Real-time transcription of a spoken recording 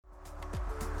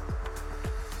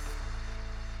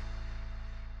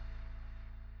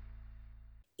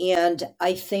And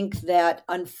I think that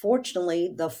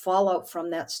unfortunately, the fallout from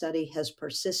that study has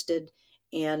persisted,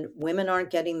 and women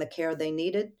aren't getting the care they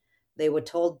needed. They were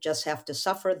told just have to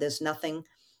suffer. There's nothing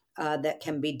that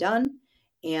can be done.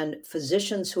 And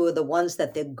physicians who are the ones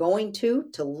that they're going to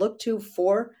look to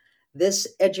for this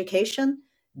education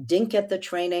didn't get the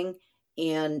training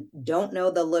and don't know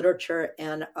the literature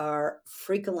and are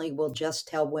frequently will just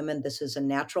tell women this is a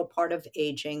natural part of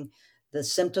aging. The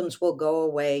symptoms will go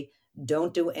away.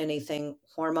 Don't do anything.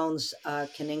 Hormones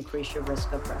can increase your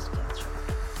risk of breast cancer.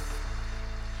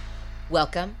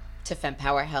 Welcome to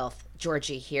FemPower Health.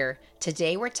 Georgie here.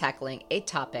 Today we're tackling a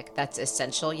topic that's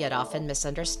essential yet often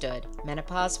misunderstood: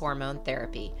 menopause hormone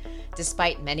therapy.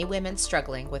 Despite many women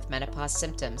struggling with menopause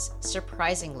symptoms,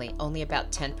 surprisingly only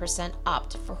about 10%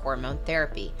 opt for hormone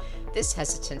therapy. This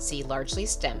hesitancy largely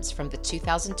stems from the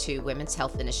 2002 Women's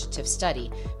Health Initiative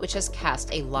study, which has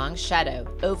cast a long shadow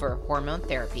over hormone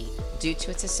therapy due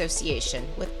to its association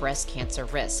with breast cancer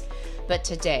risk. But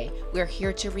today, we're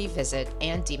here to revisit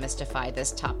and demystify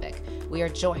this topic. We are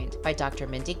joined by Dr.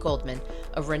 Mindy Goldman,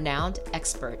 a renowned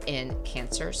expert in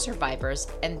cancer survivors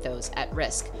and those at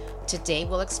risk. Today,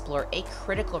 we'll explore a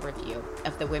critical review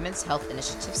of the Women's Health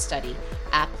Initiative study,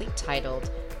 aptly titled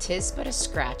 "'Tis But a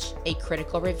Scratch, a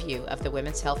Critical Review of the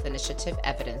Women's Health Initiative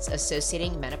Evidence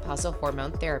Associating Menopausal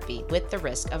Hormone Therapy with the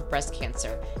Risk of Breast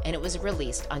Cancer," and it was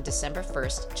released on December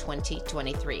 1st,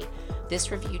 2023. This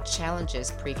review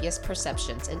challenges previous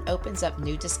perceptions and opens up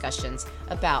new discussions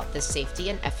about the safety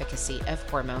and efficacy of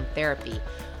hormone therapy.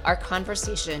 Our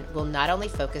conversation will not only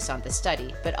focus on the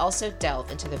study, but also delve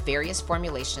into the various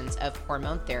formulations of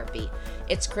hormone therapy.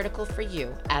 It's critical for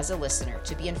you, as a listener,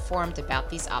 to be informed about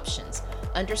these options.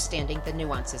 Understanding the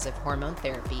nuances of hormone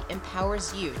therapy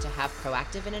empowers you to have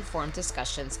proactive and informed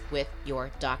discussions with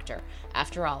your doctor.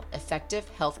 After all, effective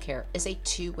healthcare is a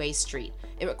two-way street.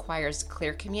 It requires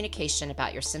clear communication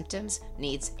about your symptoms,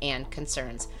 needs, and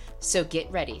concerns. So get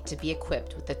ready to be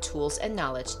equipped with the tools and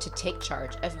knowledge to take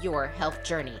charge of your health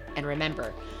journey. And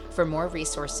remember, for more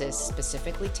resources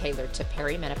specifically tailored to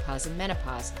perimenopause and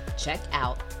menopause, check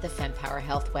out the FemPower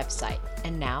Health website.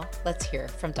 And now let's hear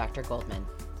from Dr. Goldman.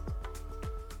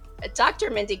 Dr.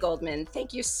 Mindy Goldman,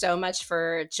 thank you so much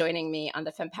for joining me on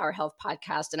the FemPower Health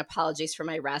podcast, and apologies for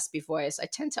my raspy voice. I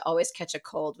tend to always catch a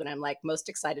cold when I'm most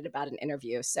excited about an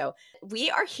interview. So we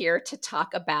are here to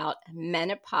talk about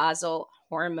menopausal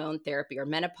hormone therapy, or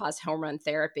menopause hormone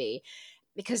therapy,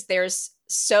 because there's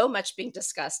so much being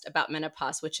discussed about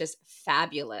menopause, which is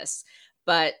fabulous.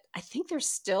 But I think there's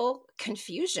still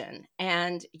confusion,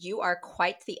 and you are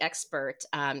quite the expert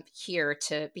here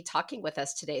to be talking with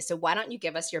us today. So why don't you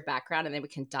give us your background, and then we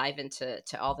can dive into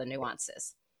all the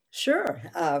nuances. Sure.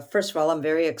 First of all, I'm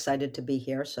very excited to be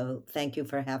here, so thank you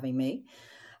for having me.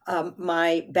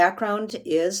 My background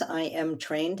is I am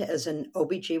trained as an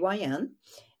OBGYN,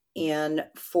 and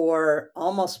for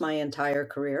almost my entire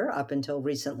career up until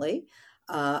recently,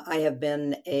 I have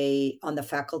been on the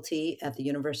faculty at the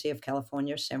University of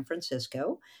California, San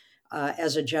Francisco,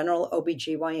 as a general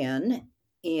OBGYN.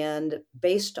 And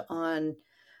based on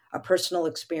a personal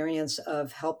experience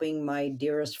of helping my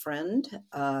dearest friend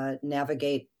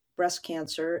navigate breast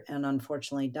cancer and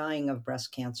unfortunately dying of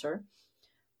breast cancer,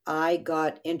 I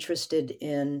got interested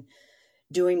in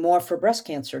doing more for breast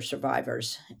cancer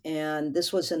survivors. And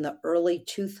this was in the early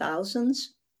 2000s.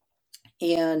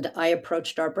 And I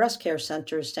approached our breast care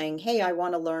center saying, hey, I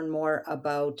want to learn more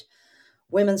about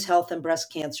women's health and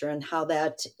breast cancer and how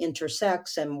that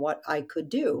intersects and what I could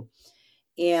do.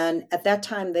 And at that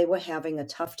time, they were having a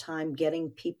tough time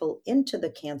getting people into the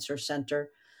cancer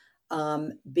center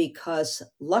because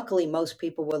luckily most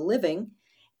people were living,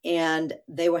 and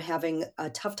they were having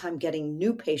a tough time getting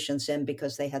new patients in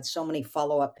because they had so many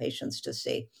follow-up patients to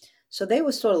see. So they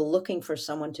were sort of looking for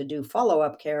someone to do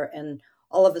follow-up care. And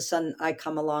all of a sudden I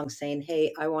come along saying,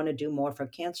 hey, I want to do more for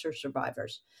cancer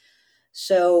survivors.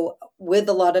 So with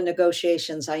a lot of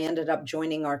negotiations, I ended up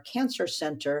joining our cancer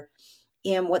center.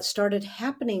 And what started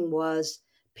happening was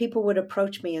people would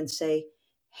approach me and say,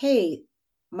 hey,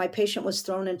 my patient was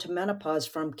thrown into menopause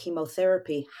from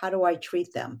chemotherapy. How do I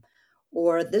treat them?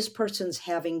 Or this person's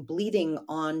having bleeding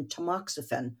on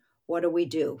tamoxifen. What do we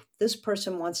do? This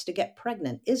person wants to get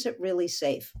pregnant. Is it really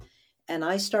safe? And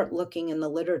I start looking in the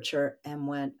literature and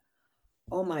went,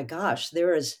 oh my gosh,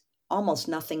 there is almost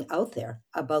nothing out there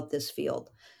about this field.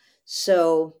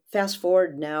 So fast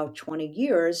forward now 20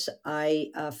 years,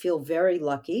 I feel very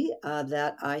lucky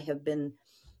that I have been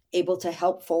able to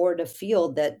help forward a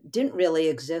field that didn't really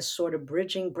exist, sort of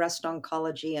bridging breast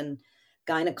oncology and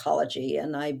gynecology.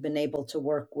 And I've been able to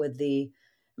work with the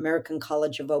American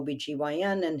College of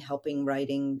OBGYN and help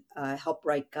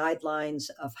write guidelines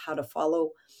of how to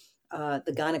follow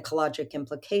the gynecologic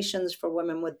implications for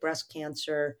women with breast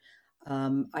cancer.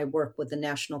 I work with the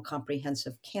National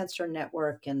Comprehensive Cancer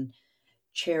Network and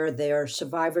chair their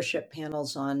survivorship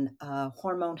panels on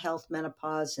hormone health,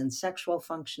 menopause, and sexual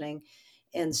functioning.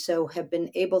 And so have been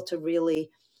able to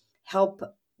really help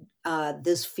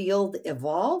this field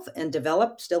evolve and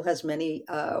develop. Still has many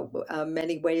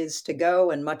ways to go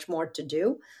and much more to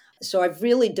do. So I've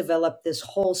really developed this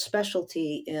whole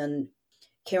specialty in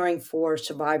caring for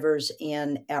survivors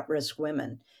and at-risk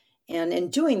women. And in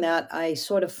doing that, I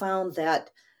sort of found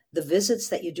that the visits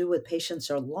that you do with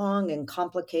patients are long and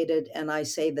complicated, and I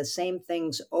say the same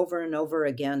things over and over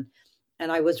again.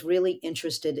 And I was really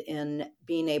interested in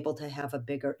being able to have a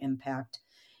bigger impact.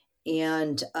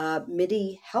 And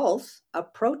Mindy Health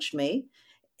approached me,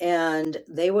 and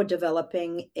they were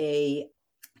developing a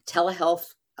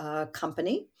telehealth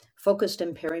company focused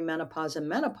in perimenopause and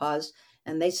menopause.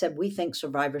 And they said, we think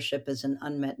survivorship is an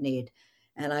unmet need.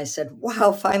 And I said,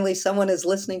 wow, finally someone is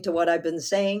listening to what I've been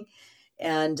saying.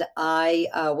 And I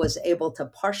was able to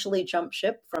partially jump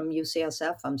ship from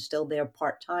UCSF. I'm still there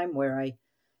part time, where I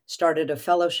started a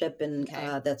fellowship in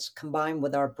Okay. that's combined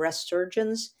with our breast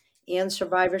surgeons and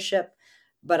survivorship.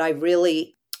 But I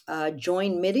really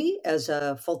joined MIDI as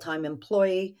a full time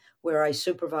employee, where I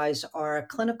supervise our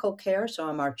clinical care. So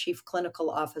I'm our chief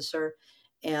clinical officer.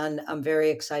 And I'm very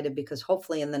excited because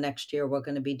hopefully in the next year, we're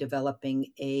going to be developing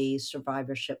a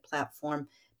survivorship platform,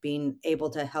 being able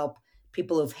to help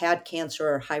people who've had cancer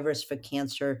or high risk for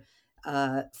cancer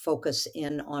focus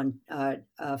in on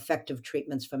effective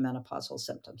treatments for menopausal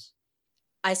symptoms.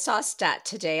 I saw a stat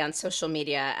today on social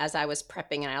media as I was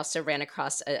prepping, and I also ran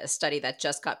across a study that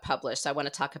just got published. So I want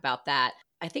to talk about that.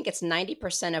 I think it's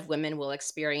 90% of women will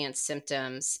experience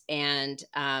symptoms, and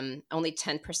only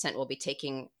 10% will be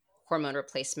taking hormone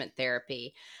replacement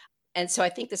therapy. And so I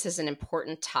think this is an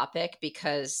important topic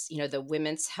because, the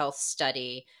women's health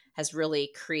study has really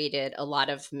created a lot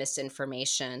of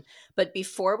misinformation. But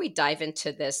before we dive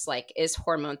into this, like, is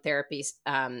hormone therapy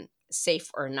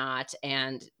safe or not?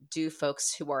 And do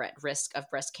folks who are at risk of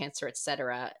breast cancer, et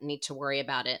cetera, need to worry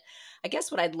about it? I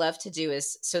guess what I'd love to do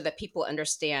is, so that people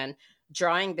understand,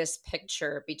 drawing this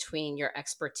picture between your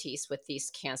expertise with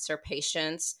these cancer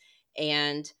patients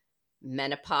and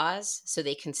menopause, so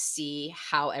they can see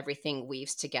how everything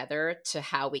weaves together to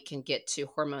how we can get to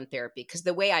hormone therapy. Because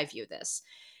the way I view this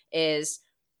is,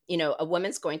 a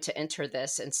woman's going to enter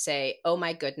this and say, oh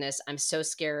my goodness, I'm so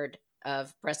scared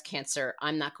of breast cancer,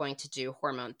 I'm not going to do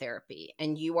hormone therapy.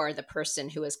 And you are the person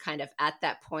who is kind of at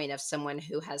that point of someone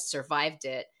who has survived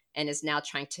it and is now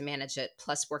trying to manage it,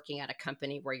 plus working at a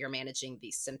company where you're managing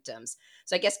these symptoms.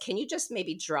 So I guess, can you just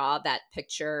maybe draw that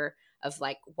picture of,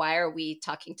 like, why are we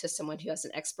talking to someone who is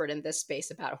an expert in this space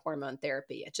about hormone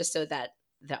therapy, just so that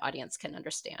the audience can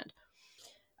understand?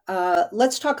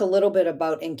 Let's talk a little bit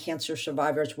about in cancer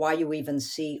survivors why you even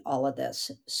see all of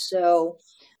this. So,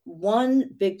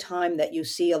 one big time that you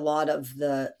see a lot of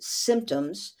the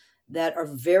symptoms that are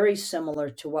very similar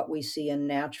to what we see in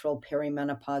natural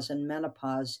perimenopause and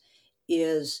menopause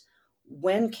is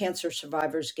when cancer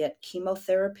survivors get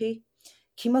chemotherapy.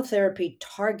 Chemotherapy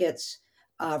targets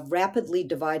rapidly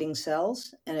dividing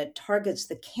cells, and it targets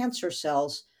the cancer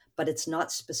cells, but it's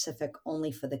not specific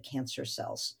only for the cancer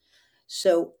cells.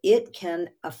 So it can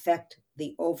affect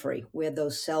the ovary where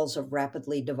those cells are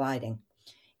rapidly dividing.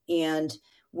 And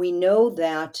we know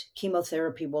that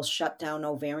chemotherapy will shut down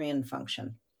ovarian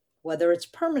function. Whether it's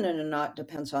permanent or not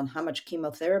depends on how much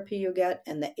chemotherapy you get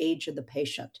and the age of the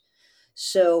patient.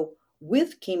 So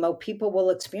with chemo, people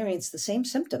will experience the same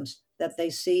symptoms that they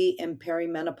see in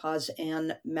perimenopause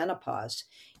and menopause.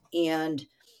 And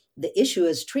the issue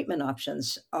is treatment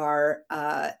options are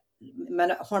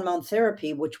hormone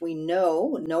therapy, which we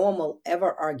know no one will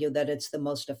ever argue that it's the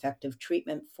most effective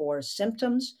treatment for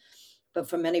symptoms. But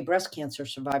for many breast cancer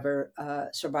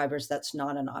survivors, that's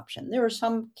not an option. There are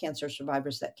some cancer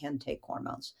survivors that can take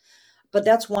hormones. But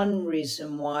that's one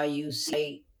reason why you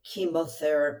see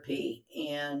chemotherapy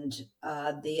and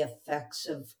the effects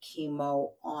of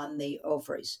chemo on the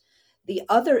ovaries. The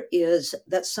other is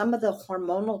that some of the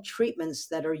hormonal treatments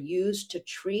that are used to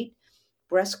treat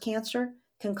breast cancer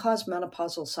can cause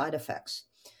menopausal side effects.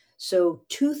 So,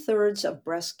 two-thirds of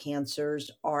breast cancers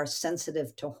are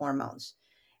sensitive to hormones.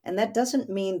 And that doesn't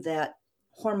mean that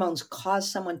hormones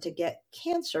cause someone to get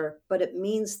cancer, but it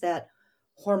means that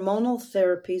hormonal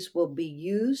therapies will be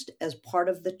used as part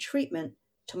of the treatment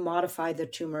to modify the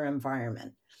tumor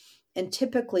environment. And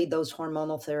typically, those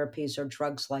hormonal therapies are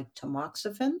drugs like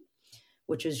tamoxifen,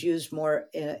 which is used more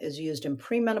is used in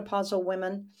premenopausal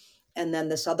women, and then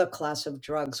this other class of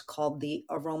drugs called the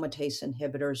aromatase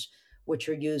inhibitors, which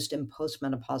are used in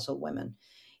postmenopausal women.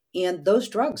 And those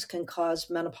drugs can cause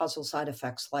menopausal side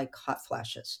effects like hot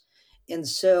flashes. And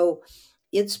so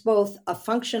it's both a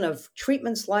function of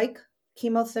treatments like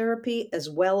chemotherapy as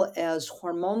well as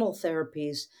hormonal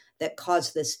therapies that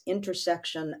cause this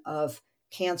intersection of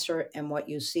cancer and what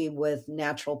you see with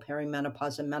natural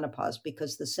perimenopause and menopause,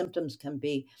 because the symptoms can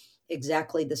be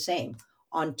exactly the same.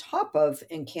 On top of,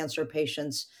 in cancer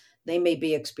patients, they may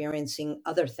be experiencing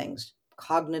other things,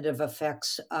 cognitive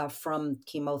effects from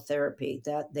chemotherapy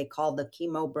that they call the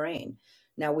chemo brain.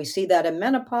 Now, we see that in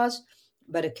menopause,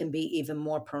 but it can be even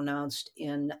more pronounced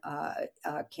in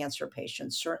cancer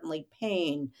patients. Certainly,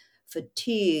 pain,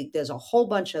 fatigue, there's a whole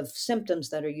bunch of symptoms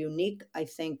that are unique, I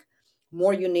think,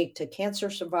 more unique to cancer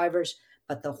survivors,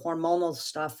 but the hormonal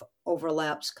stuff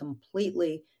overlaps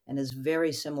completely and is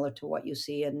very similar to what you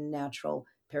see in natural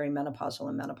perimenopausal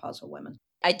and menopausal women.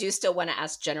 I do still want to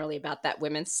ask generally about that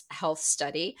women's health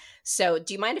study. So,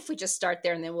 do you mind if we just start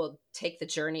there and then we'll take the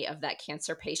journey of that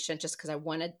cancer patient, just because I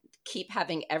want to keep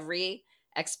having every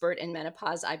expert in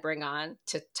menopause I bring on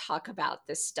to talk about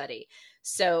this study.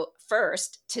 So,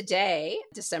 first, today,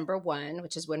 December 1,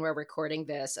 which is when we're recording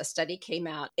this, a study came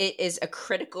out. It is a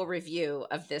critical review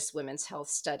of this women's health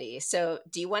study. So,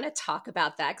 do you want to talk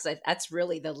about that? Because that's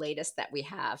really the latest that we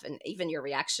have, and even your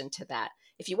reaction to that.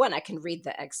 If you want, I can read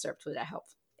the excerpt. Would that help?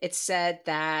 It said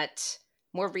that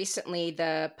more recently,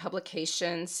 the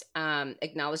publications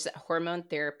acknowledged that hormone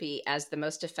therapy as the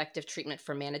most effective treatment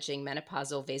for managing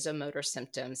menopausal vasomotor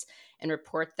symptoms, and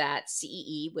report that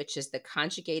CEE, which is the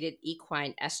conjugated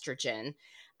equine estrogen,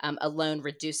 alone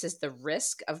reduces the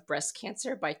risk of breast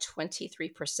cancer by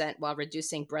 23% while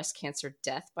reducing breast cancer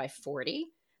death by 40.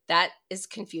 That is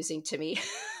confusing to me,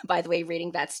 by the way,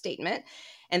 reading that statement.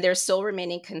 And their sole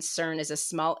remaining concern is a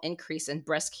small increase in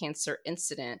breast cancer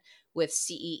incident with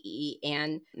CEE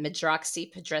and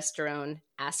medroxyprogesterone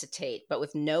acetate, but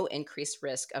with no increased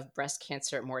risk of breast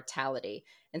cancer mortality.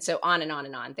 And so on and on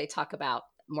and on. They talk about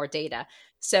more data.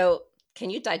 So can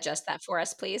you digest that for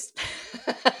us, please?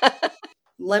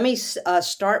 Let me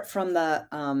start from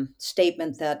the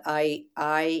statement that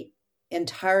I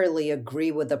entirely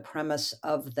agree with the premise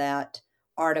of that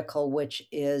article, which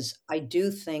is I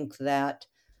do think that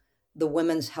the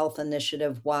Women's Health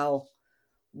Initiative, while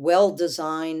well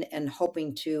designed and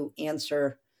hoping to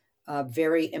answer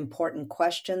very important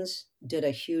questions, did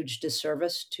a huge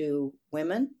disservice to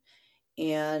women.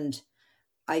 And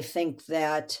I think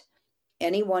that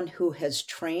anyone who has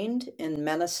trained in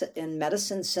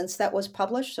medicine since that was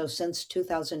published, so since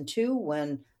 2002,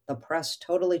 when the press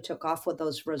totally took off with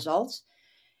those results,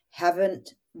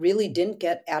 haven't really didn't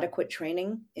get adequate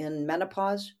training in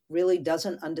menopause, really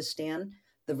doesn't understand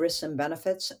the risks and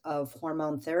benefits of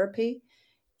hormone therapy.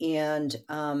 And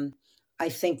I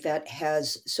think that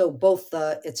has so both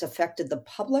the it's affected the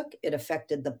public, it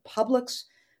affected the public's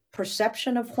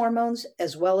perception of hormones,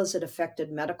 as well as it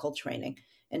affected medical training.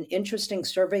 An interesting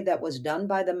survey that was done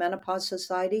by the Menopause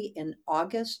Society in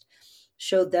August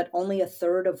showed that only a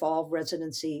third of all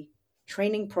residency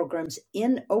training programs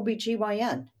in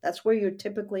OBGYN, that's where you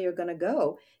typically are going to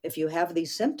go if you have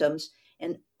these symptoms,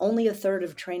 and only a third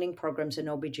of training programs in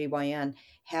OBGYN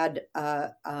had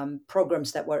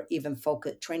programs that were even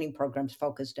training programs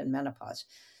focused in menopause.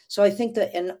 So I think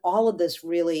that, and all of this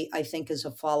really, I think, is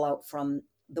a fallout from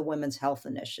the Women's Health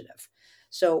Initiative.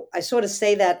 So I sort of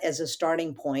say that as a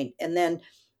starting point, and then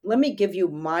let me give you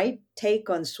my take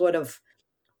on sort of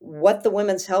what the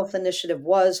Women's Health Initiative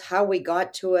was, how we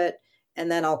got to it, and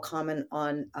then I'll comment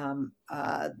on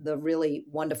the really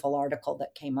wonderful article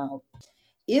that came out.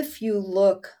 If you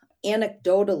look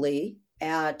anecdotally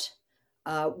at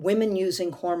women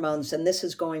using hormones, and this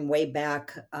is going way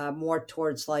back more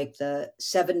towards like the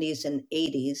 70s and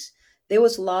 80s, there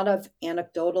was a lot of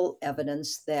anecdotal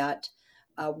evidence that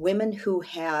women who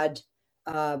had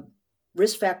uh,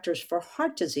 risk factors for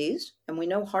heart disease, and we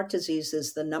know heart disease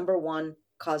is the number one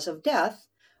cause of death,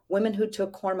 women who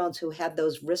took hormones who had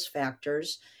those risk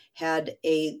factors had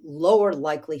a lower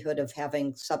likelihood of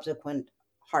having subsequent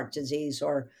heart disease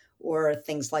or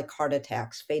things like heart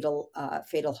attacks, fatal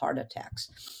heart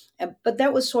attacks. But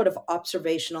that was sort of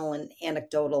observational and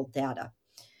anecdotal data.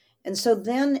 And so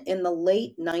then in the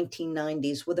late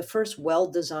 1990s were the first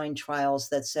well-designed trials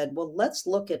that said, well, let's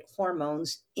look at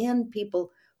hormones in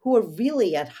people who are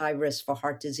really at high risk for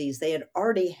heart disease. They had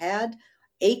already had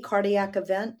a cardiac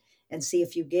event, and see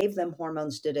if you gave them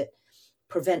hormones, did it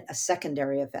prevent a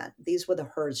secondary event? These were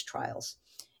the HERS trials.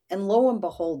 And lo and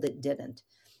behold, it didn't.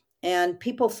 And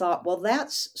people thought, well,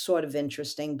 that's sort of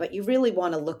interesting, but you really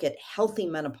want to look at healthy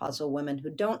menopausal women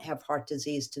who don't have heart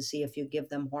disease to see if you give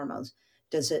them hormones,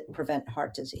 does it prevent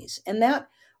heart disease? And that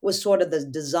was sort of the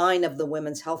design of the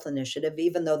Women's Health Initiative,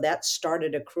 even though that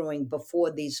started accruing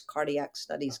before these cardiac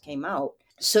studies came out.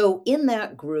 So in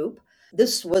that group,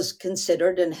 this was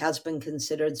considered and has been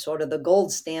considered sort of the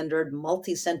gold standard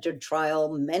multi-centered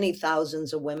trial, many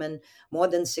thousands of women, more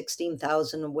than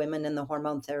 16,000 women in the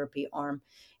hormone therapy arm.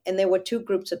 And there were two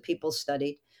groups of people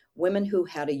studied: women who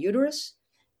had a uterus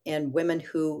and women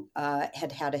who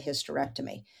had had a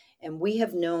hysterectomy. And we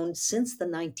have known since the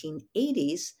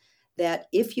 1980s that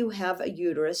if you have a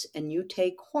uterus and you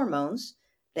take hormones,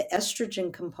 the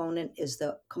estrogen component is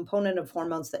the component of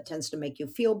hormones that tends to make you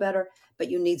feel better,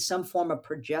 but you need some form of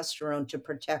progesterone to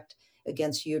protect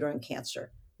against uterine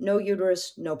cancer. No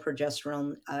uterus, no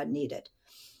progesterone needed.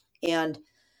 And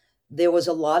there was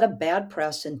a lot of bad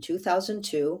press in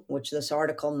 2002, which this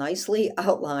article nicely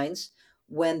outlines,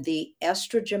 when the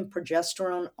estrogen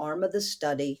progesterone arm of the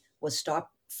study was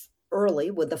stopped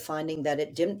early with the finding that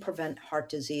it didn't prevent heart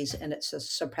disease and it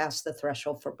surpassed the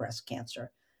threshold for breast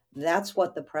cancer. That's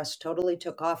what the press totally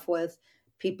took off with.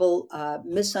 People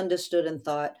misunderstood and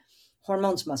thought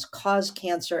hormones must cause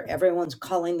cancer. Everyone's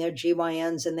calling their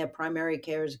GYNs and their primary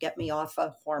cares, get me off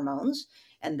of hormones.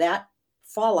 And that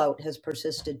fallout has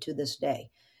persisted to this day.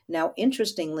 Now,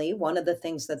 interestingly, one of the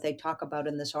things that they talk about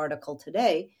in this article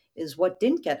today is what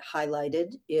didn't get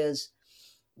highlighted is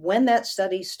when that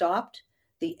study stopped,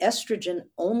 the estrogen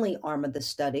only arm of the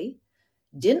study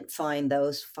didn't find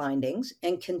those findings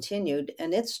and continued,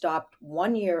 and it stopped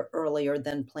 1 year earlier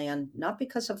than planned, not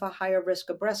because of a higher risk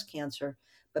of breast cancer,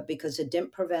 but because it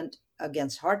didn't prevent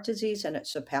against heart disease and it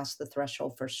surpassed the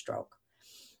threshold for stroke.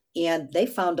 And they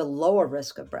found a lower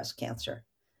risk of breast cancer.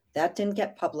 That didn't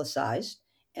get publicized.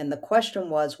 And the question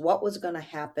was, what was going to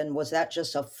happen? Was that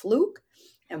just a fluke?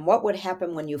 And what would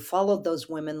happen when you followed those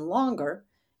women longer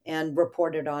and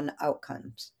reported on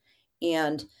outcomes?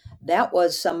 And that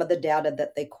was some of the data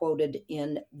that they quoted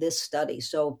in this study.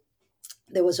 So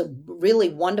there was a really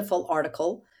wonderful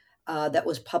article that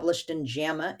was published in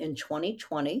JAMA in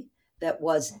 2020 that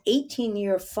was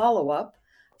 18-year follow-up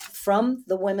from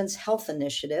the Women's Health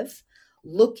Initiative,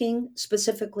 looking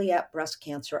specifically at breast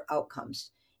cancer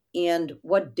outcomes. And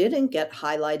what didn't get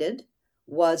highlighted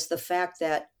was the fact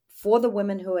that for the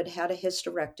women who had had a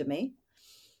hysterectomy,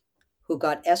 who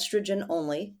got estrogen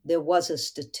only, there was a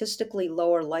statistically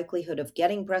lower likelihood of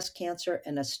getting breast cancer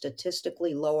and a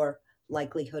statistically lower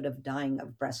likelihood of dying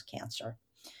of breast cancer.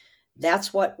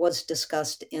 That's what was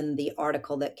discussed in the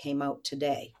article that came out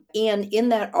today. And in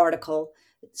that article,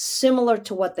 similar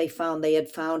to what they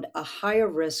had found a higher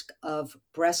risk of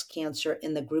breast cancer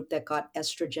in the group that got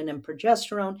estrogen and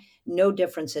progesterone, no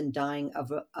difference in dying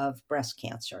of breast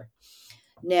cancer.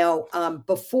 Now,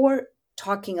 before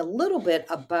talking a little bit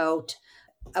about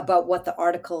what the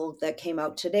article that came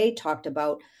out today talked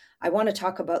about, I want to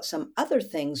talk about some other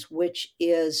things, which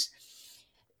is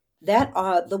that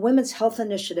the Women's Health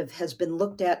Initiative has been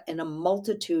looked at in a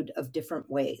multitude of different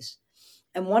ways.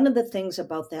 And one of the things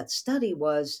about that study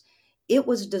was it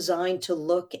was designed to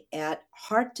look at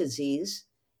heart disease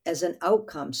as an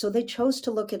outcome. So they chose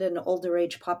to look at an older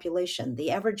age population.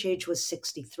 The average age was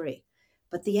 63,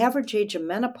 but the average age of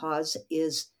menopause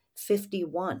is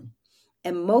 51.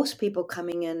 And most people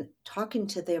coming in talking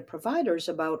to their providers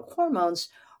about hormones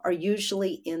are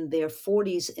usually in their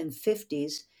 40s and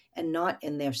 50s and not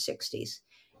in their 60s.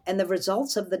 And the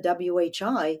results of the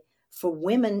WHI for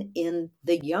women in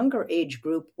the younger age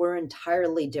group were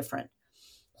entirely different.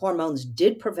 Hormones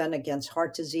did prevent against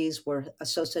heart disease, were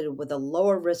associated with a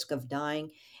lower risk of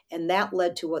dying, and that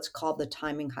led to what's called the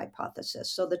timing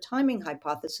hypothesis. So the timing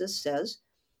hypothesis says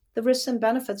the risks and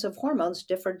benefits of hormones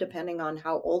differ depending on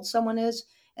how old someone is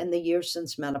and the years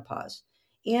since menopause.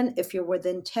 And if you're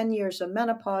within 10 years of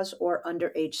menopause or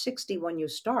under age 60 when you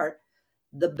start,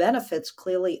 the benefits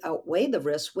clearly outweigh the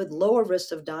risks, with lower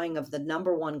risks of dying of the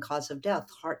number one cause of death,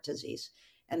 heart disease.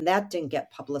 And that didn't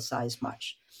get publicized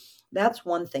much. That's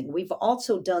one thing. We've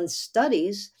also done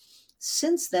studies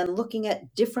since then looking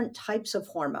at different types of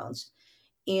hormones.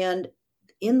 And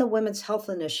in the Women's Health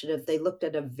Initiative, they looked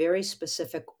at a very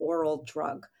specific oral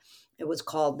drug. It was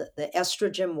called, the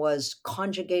estrogen was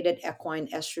conjugated equine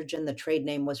estrogen. The trade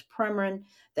name was Premarin.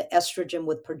 The estrogen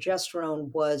with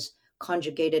progesterone was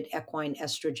conjugated equine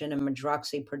estrogen and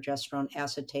medroxyprogesterone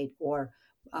acetate, or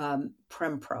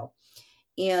Prempro.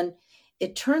 And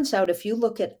it turns out if you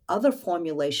look at other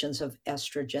formulations of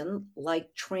estrogen, like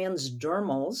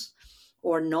transdermals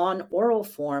or non-oral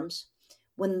forms,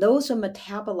 when those are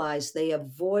metabolized, they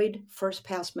avoid first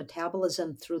pass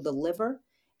metabolism through the liver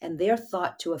and they're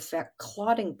thought to affect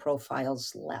clotting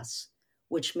profiles less,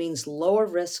 which means lower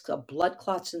risk of blood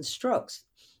clots and strokes.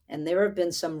 And there have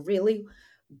been some really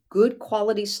good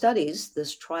quality studies,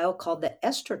 this trial called the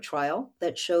Ester trial,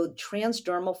 that showed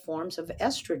transdermal forms of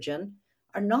estrogen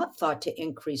are not thought to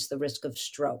increase the risk of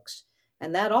strokes.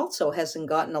 And that also hasn't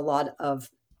gotten a lot of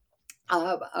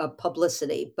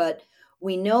publicity. But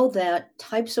we know that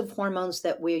types of hormones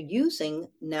that we're using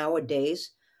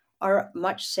nowadays are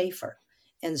much safer.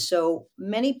 And so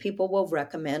many people will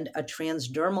recommend a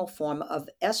transdermal form of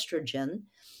estrogen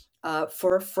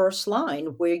for first line,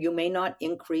 where you may not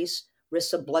increase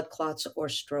risk of blood clots or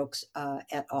strokes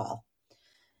at all.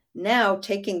 Now,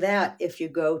 taking that, if you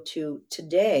go to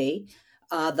today,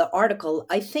 the article,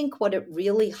 I think what it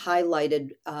really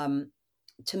highlighted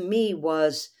to me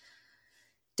was,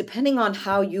 depending on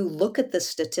how you look at the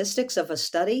statistics of a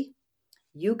study,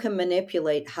 you can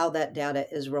manipulate how that data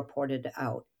is reported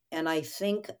out. And I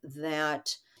think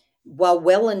that while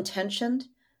well intentioned,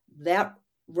 that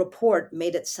report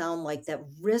made it sound like that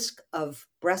risk of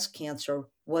breast cancer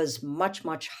was much,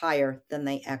 much higher than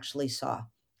they actually saw.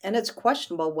 And it's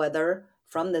questionable whether,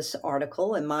 from this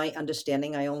article, and my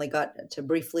understanding, I only got to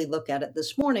briefly look at it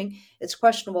this morning, it's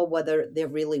questionable whether there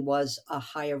really was a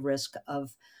higher risk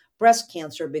of breast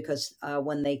cancer, because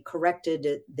when they corrected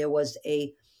it, there was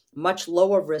a much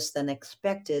lower risk than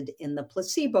expected in the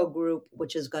placebo group,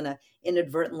 which is going to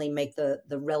inadvertently make the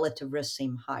relative risk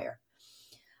seem higher.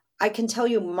 I can tell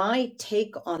you my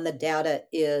take on the data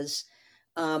is,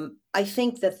 I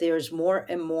think that there's more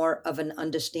and more of an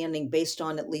understanding, based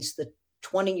on at least the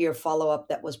 20-year follow up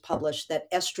that was published,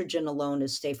 that estrogen alone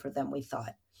is safer than we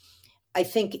thought. I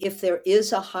think if there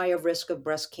is a higher risk of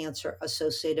breast cancer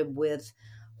associated with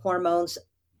hormones,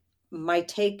 my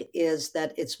take is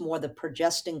that it's more the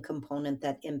progestin component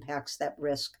that impacts that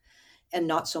risk, and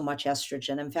not so much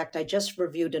estrogen. In fact, I just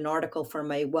reviewed an article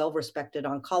from a well respected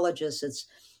oncologist. It's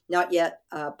not yet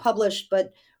published,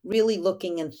 but really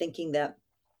looking and thinking that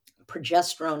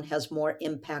progesterone has more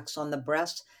impacts on the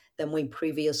breast than we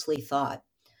previously thought.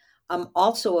 I'm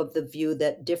also of the view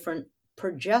that different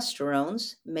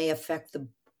progesterones may affect the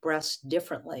breast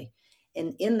differently.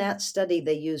 And in that study,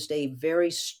 they used a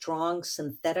very strong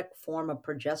synthetic form of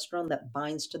progesterone that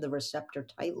binds to the receptor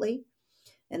tightly.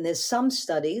 And there's some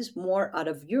studies, more out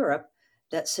of Europe,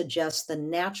 that suggest the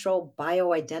natural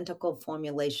bioidentical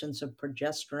formulations of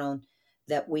progesterone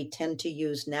that we tend to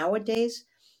use nowadays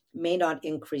may not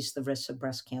increase the risk of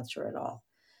breast cancer at all.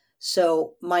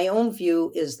 So, my own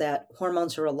view is that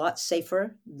hormones are a lot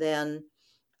safer than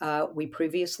we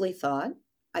previously thought.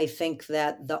 I think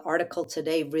that the article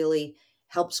today really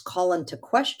helps call into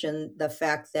question the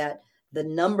fact that the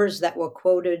numbers that were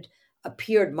quoted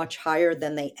appeared much higher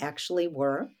than they actually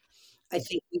were. I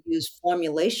think we use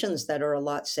formulations that are a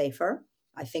lot safer.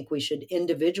 I think we should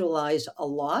individualize a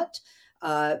lot,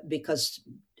 because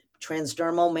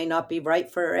transdermal may not be right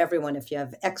for everyone. If you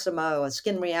have eczema or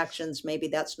skin reactions, maybe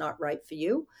that's not right for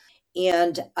you.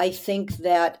 And I think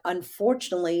that,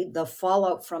 unfortunately, the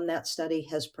fallout from that study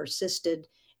has persisted,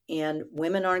 and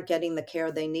women aren't getting the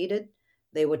care they needed.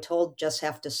 They were told, just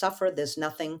have to suffer. There's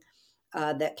nothing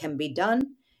that can be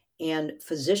done. And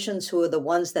physicians, who are the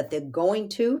ones that they're going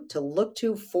to look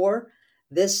to for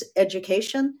this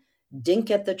education, didn't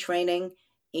get the training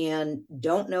and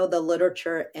don't know the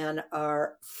literature, and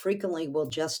are frequently will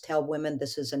just tell women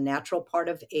this is a natural part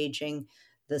of aging.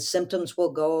 The symptoms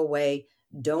will go away.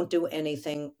 Don't do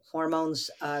anything.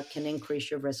 Hormones can increase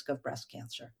your risk of breast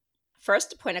cancer.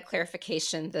 First, a point of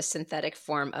clarification, the synthetic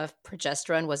form of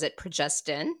progesterone, was it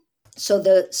progestin? So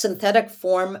the synthetic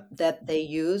form that they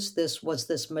used, this was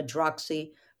this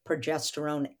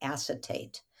medroxyprogesterone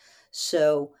acetate.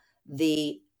 So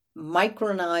the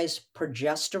micronized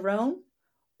progesterone,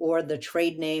 or the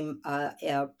trade name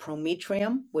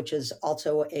prometrium, which is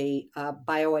also a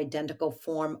bioidentical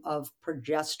form of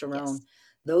progesterone. Yes.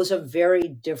 Those are very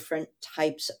different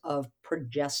types of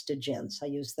progestogens.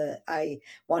 I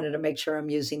wanted to make sure I'm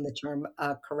using the term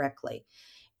correctly.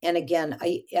 And again,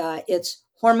 it's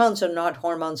hormones are not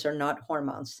hormones are not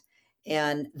hormones.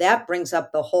 And that brings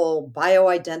up the whole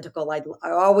bioidentical. I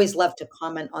always love to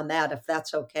comment on that, if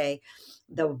that's okay.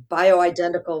 The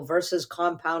bioidentical versus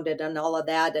compounded and all of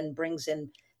that, and brings in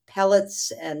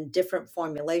pellets and different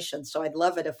formulations. So I'd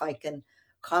love it if I can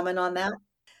comment on that.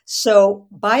 So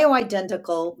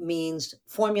bioidentical means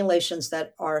formulations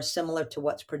that are similar to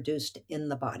what's produced in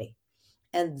the body.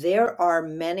 And there are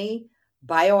many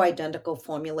bioidentical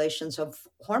formulations of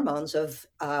hormones, of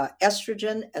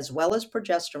estrogen as well as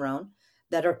progesterone,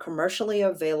 that are commercially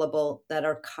available, that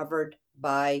are covered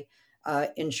by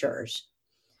insurers.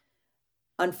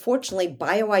 Unfortunately,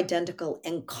 bioidentical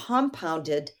and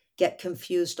compounded get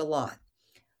confused a lot.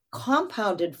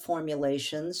 Compounded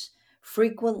formulations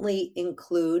frequently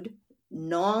include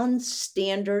non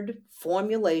standard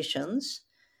formulations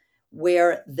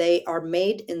where they are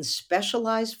made in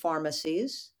specialized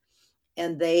pharmacies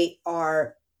and they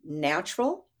are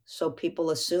natural. So people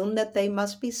assume that they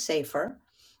must be safer.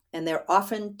 And they're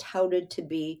often touted to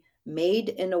be made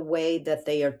in a way that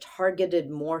they are targeted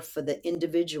more for the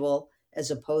individual as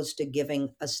opposed to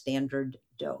giving a standard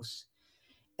dose.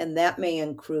 And that may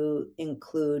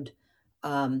include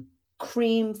um,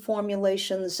 cream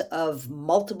formulations of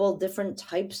multiple different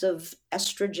types of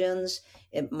estrogens.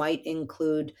 It might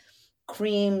include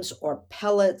creams or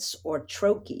pellets or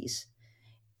troches.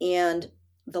 And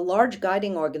the large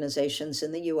guiding organizations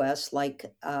in the US,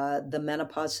 like the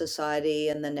Menopause Society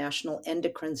and the National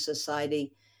Endocrine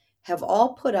Society, have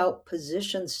all put out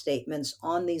position statements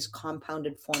on these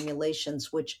compounded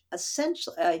formulations, which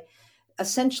essentially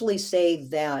say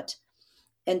that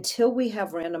until we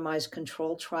have randomized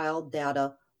control trial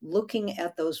data looking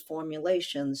at those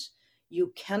formulations,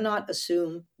 you cannot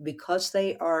assume because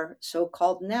they are so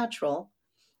called natural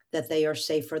that they are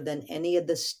safer than any of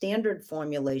the standard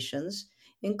formulations,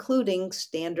 including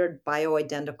standard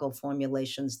bioidentical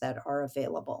formulations that are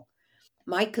available.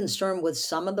 My concern with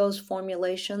some of those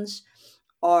formulations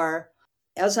are,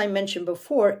 as I mentioned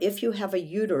before, if you have a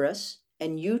uterus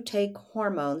and you take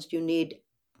hormones, you need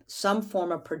some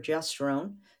form of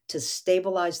progesterone to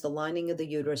stabilize the lining of the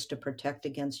uterus to protect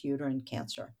against uterine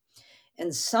cancer.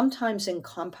 And sometimes in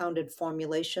compounded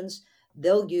formulations,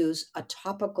 they'll use a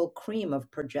topical cream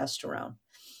of progesterone.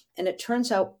 And it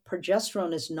turns out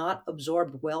progesterone is not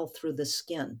absorbed well through the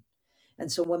skin.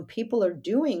 And so when people are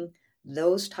doing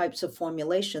those types of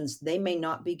formulations, they may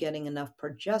not be getting enough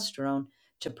progesterone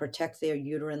to protect their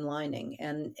uterine lining.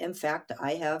 And in fact,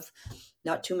 I have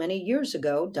not too many years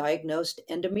ago diagnosed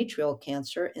endometrial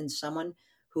cancer in someone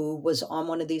who was on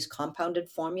one of these compounded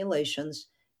formulations,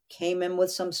 came in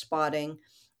with some spotting,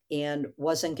 and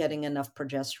wasn't getting enough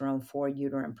progesterone for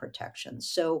uterine protection.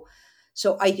 So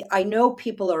I know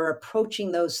people are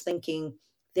approaching those thinking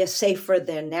they're safer,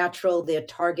 they're natural, they're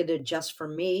targeted just for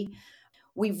me.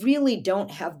 We really don't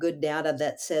have good data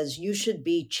that says you should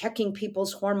be checking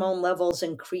people's hormone levels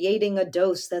and creating a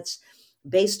dose that's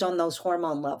based on those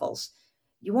hormone levels.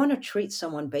 You want to treat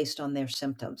someone based on their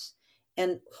symptoms.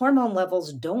 And hormone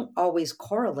levels don't always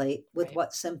correlate with Right.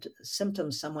 what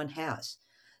symptoms someone has.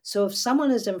 So if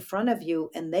someone is in front of you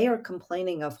and they are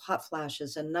complaining of hot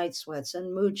flashes and night sweats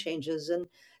and mood changes and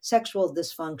sexual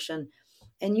dysfunction,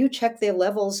 and you check their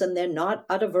levels and they're not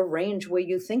out of a range where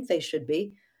you think they should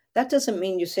be, that doesn't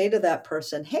mean you say to that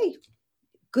person, hey,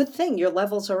 good thing your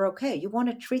levels are okay. You want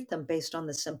to treat them based on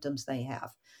the symptoms they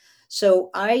have.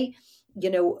 So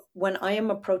when I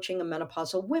am approaching a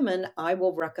menopausal women, I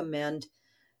will recommend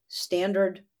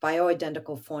standard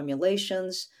bioidentical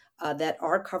formulations that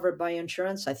are covered by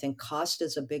insurance. I think cost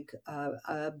is a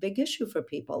big issue for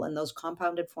people, and those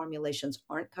compounded formulations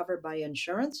aren't covered by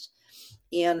insurance.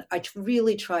 And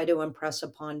really try to impress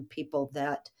upon people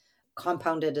that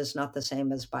compounded is not the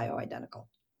same as bioidentical.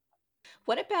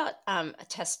 What about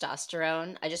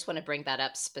testosterone? I just want to bring that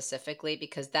up specifically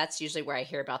because that's usually where I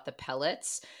hear about the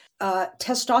pellets.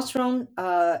 Testosterone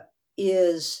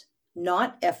is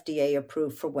not FDA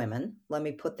approved for women. Let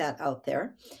me put that out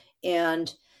there.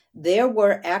 And there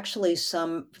were actually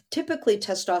typically,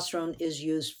 testosterone is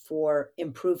used for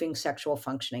improving sexual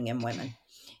functioning in women.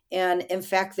 And in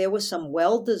fact, there was some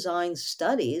well-designed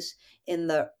studies in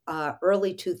the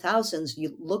early 2000s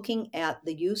looking at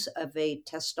the use of a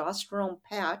testosterone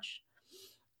patch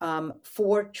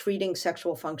for treating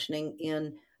sexual functioning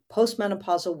in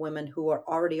postmenopausal women who are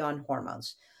already on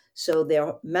hormones. So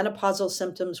their menopausal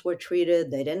symptoms were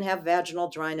treated, they didn't have vaginal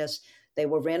dryness, they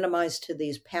were randomized to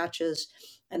these patches,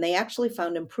 and they actually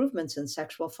found improvements in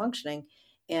sexual functioning.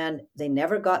 And they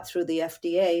never got through the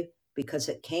FDA because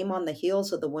it came on the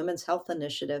heels of the Women's Health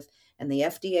Initiative. And the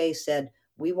FDA said,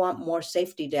 we want more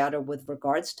safety data with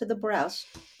regards to the breast.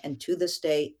 And to this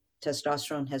day,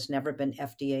 testosterone has never been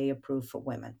FDA approved for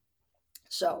women.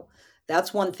 So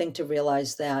that's one thing to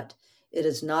realize, that it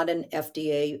is not an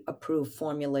FDA approved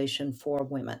formulation for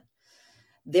women.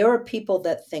 There are people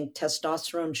that think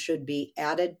testosterone should be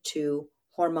added to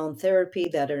hormone therapy,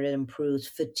 that it improves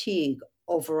fatigue,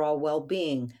 overall well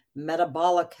being,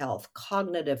 metabolic health,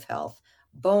 cognitive health,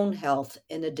 bone health,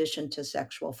 in addition to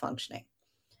sexual functioning.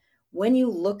 When you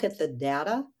look at the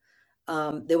data,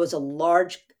 there was a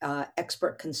large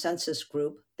expert consensus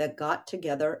group that got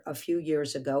together a few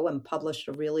years ago and published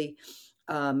a really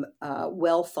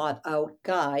well thought out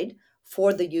guide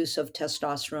for the use of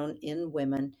testosterone in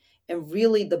women. And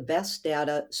really, the best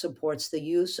data supports the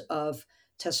use of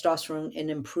testosterone in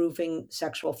improving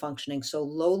sexual functioning, so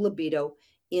low libido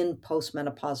in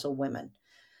postmenopausal women.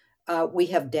 We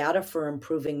have data for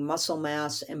improving muscle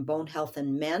mass and bone health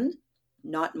in men,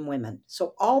 not in women.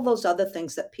 So, all those other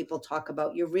things that people talk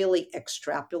about, you're really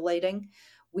extrapolating.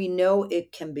 We know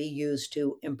it can be used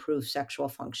to improve sexual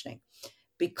functioning.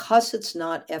 Because it's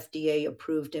not FDA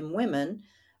approved in women,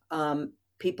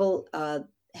 people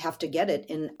have to get it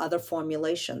in other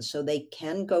formulations. So they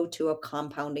can go to a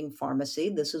compounding pharmacy.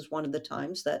 This is one of the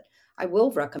times that I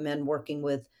will recommend working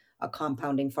with a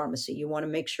compounding pharmacy. You want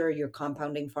to make sure your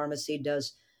compounding pharmacy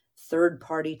does third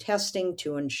party testing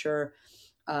to ensure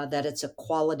that it's a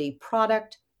quality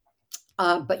product.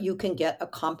 But you can get a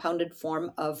compounded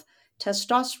form of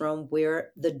testosterone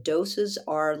where the doses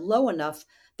are low enough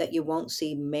that you won't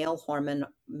see male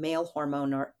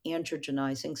hormone or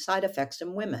androgenizing side effects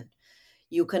in women.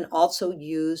 You can also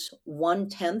use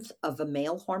 1/10 of a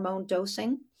male hormone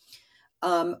dosing,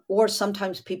 or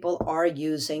sometimes people are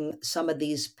using some of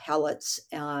these pellets.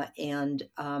 And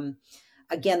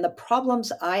Again, the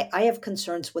problems I have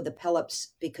concerns with the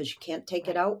pellets because you can't take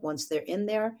it Right. out once they're in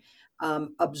there.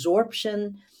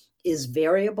 Absorption is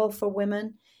variable for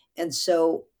women. And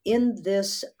so, in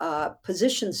this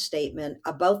position statement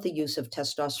about the use of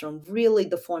testosterone, really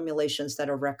the formulations that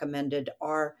are recommended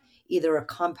are either a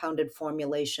compounded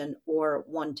formulation or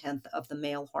 1/10 of the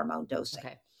male hormone dosing.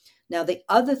 Okay. Now, the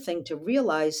other thing to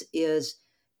realize is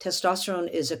testosterone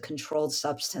is a controlled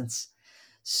substance.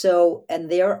 So, and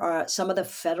there are some of the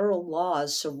federal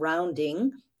laws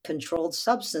surrounding controlled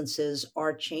substances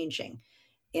are changing.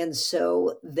 And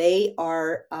so they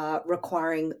are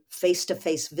requiring face to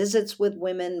face visits with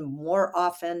women more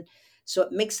often. So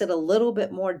it makes it a little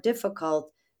bit more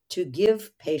difficult to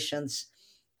give patients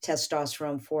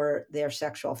testosterone for their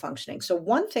sexual functioning. So,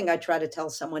 one thing I try to tell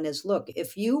someone is look,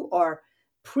 if you are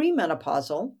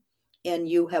premenopausal and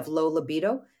you have low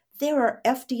libido, there are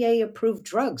FDA approved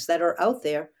drugs that are out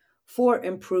there for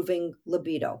improving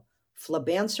libido.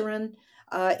 Flabanserin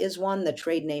is one. The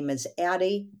trade name is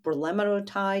Addy.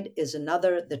 Bremelanotide is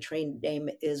another. The trade name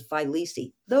is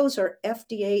Vyleesi. Those are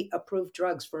FDA approved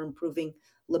drugs for improving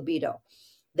libido.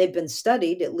 They've been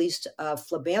studied, at least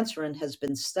flabanserin has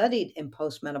been studied in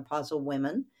postmenopausal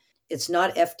women. It's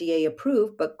not FDA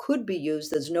approved, but could be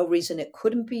used. There's no reason it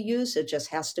couldn't be used. It just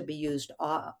has to be used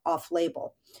off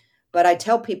label. But I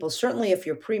tell people certainly if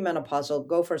you're premenopausal,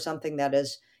 go for something that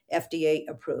is FDA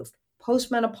approved.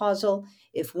 Postmenopausal,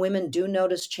 if women do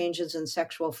notice changes in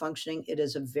sexual functioning, it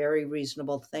is a very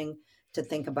reasonable thing to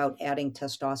think about adding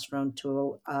testosterone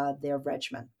to their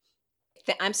regimen.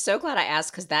 I'm so glad I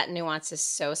asked because that nuance is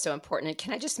so, so important. And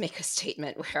can I just make a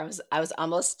statement where I was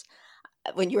almost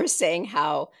when you were saying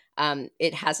how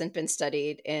it hasn't been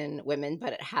studied in women,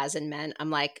 but it has in men,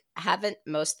 I'm like, haven't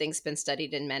most things been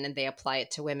studied in men and they apply it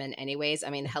to women anyways?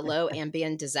 I mean, hello,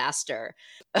 ambient disaster.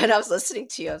 And I was listening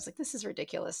to you, I was like, this is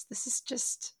ridiculous. This is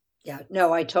just, Yeah,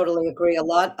 no, I totally agree. A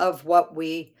lot of what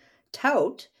we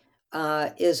tout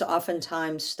is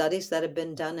oftentimes studies that have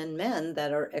been done in men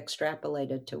that are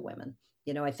extrapolated to women.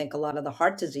 I think a lot of the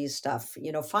heart disease stuff,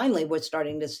 finally we're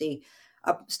starting to see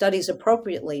studies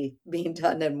appropriately being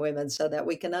done in women so that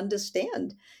we can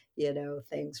understand,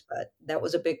 things. But that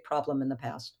was a big problem in the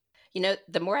past.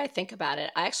 the more I think about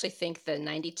it, I actually think the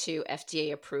 92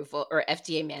 FDA approval or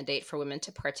FDA mandate for women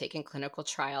to partake in clinical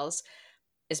trials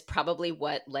is probably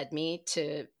what led me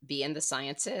to be in the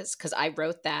sciences because I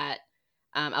wrote that.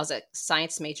 I was a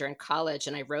science major in college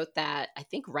and I wrote that I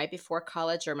think right before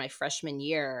college or my freshman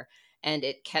year. And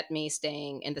it kept me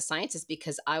staying in the sciences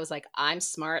because I was like, I'm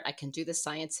smart. I can do the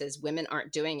sciences. Women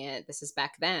aren't doing it. This is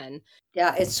back then.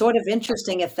 Yeah, it's sort of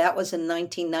interesting if that was in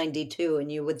 1992,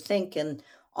 and you would think in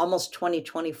almost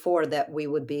 2024 that we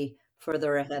would be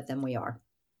further ahead than we are.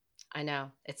 I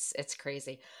know. It's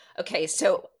crazy. Okay,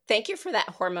 so thank you for that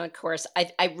hormone course.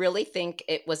 I really think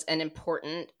it was an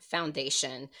important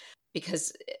foundation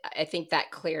because I think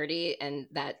that clarity and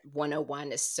that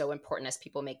 101 is so important as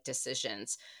people make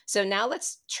decisions. So now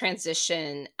let's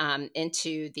transition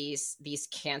into these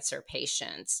cancer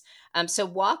patients. So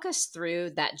walk us through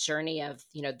that journey of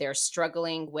they're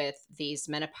struggling with these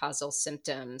menopausal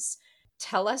symptoms.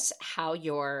 Tell us how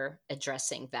you're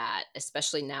addressing that,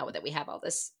 especially now that we have all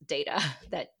this data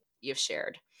that you've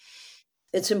shared.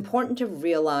 It's important to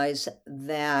realize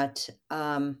that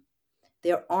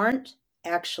there aren't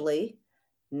actually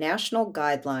national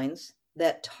guidelines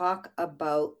that talk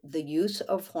about the use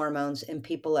of hormones in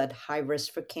people at high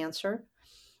risk for cancer,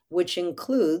 which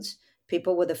includes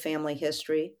people with a family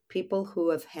history, people who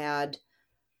have had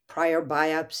prior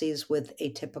biopsies with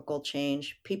atypical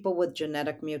change, people with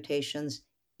genetic mutations,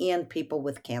 and people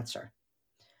with cancer.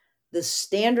 The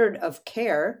standard of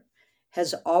care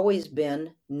has always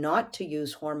been not to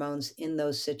use hormones in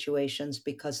those situations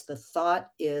because the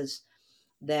thought is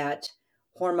that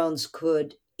hormones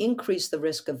could increase the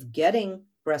risk of getting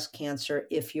breast cancer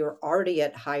if you're already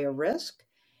at higher risk.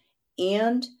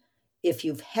 And if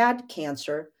you've had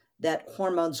cancer, that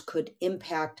hormones could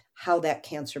impact how that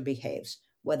cancer behaves,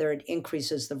 whether it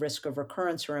increases the risk of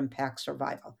recurrence or impacts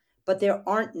survival. But there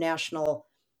aren't national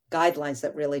guidelines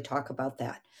that really talk about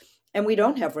that. And we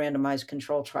don't have randomized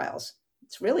control trials.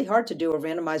 It's really hard to do a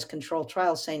randomized control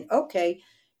trial saying, okay,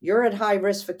 you're at high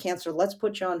risk for cancer. Let's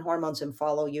put you on hormones and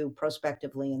follow you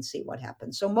prospectively and see what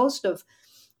happens. So most of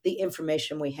the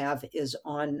information we have is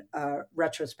on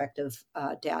retrospective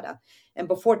data. And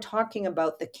before talking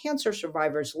about the cancer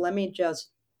survivors, let me just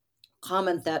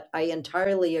comment that I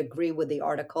entirely agree with the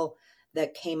article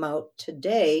that came out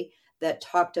today that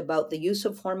talked about the use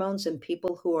of hormones in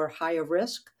people who are higher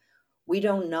risk. We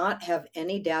do not have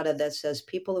any data that says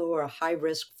people who are high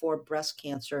risk for breast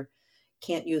cancer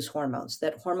can't use hormones,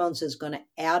 that hormones is going to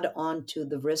add on to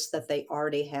the risk that they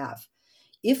already have.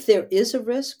 If there is a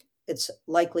risk, it's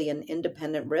likely an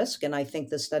independent risk. And I think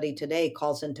the study today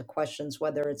calls into questions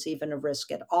whether it's even a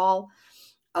risk at all.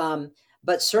 Um,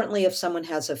 but certainly, if someone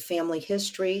has a family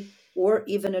history or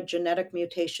even a genetic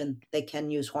mutation, they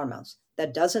can use hormones.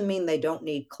 That doesn't mean they don't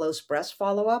need close breast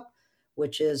follow up,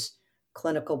 which is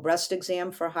clinical breast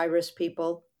exam for high risk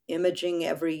people, imaging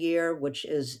every year, which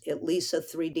is at least a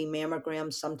 3D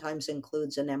mammogram, sometimes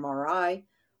includes an MRI,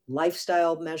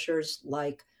 lifestyle measures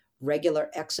like regular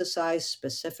exercise,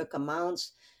 specific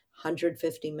amounts,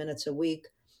 150 minutes a week,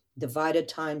 divided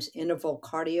times interval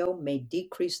cardio may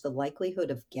decrease the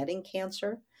likelihood of getting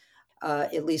cancer,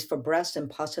 at least for breast and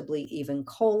possibly even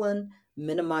colon,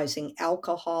 minimizing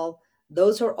alcohol.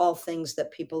 Those are all things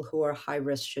that people who are high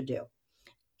risk should do.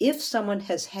 If someone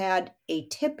has had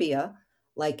atypia,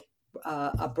 like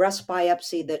a breast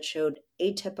biopsy that showed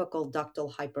atypical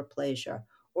ductal hyperplasia,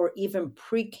 or even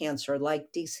precancer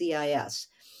like DCIS,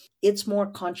 it's more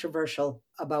controversial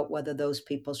about whether those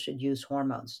people should use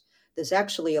hormones. There's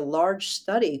actually a large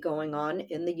study going on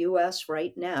in the US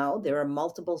right now. There are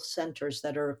multiple centers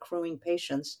that are accruing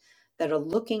patients that are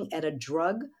looking at a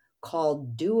drug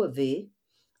called Duavi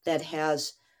that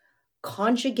has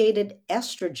conjugated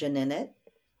estrogen in it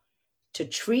to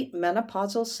treat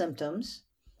menopausal symptoms.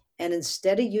 And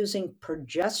instead of using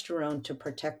progesterone to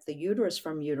protect the uterus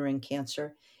from uterine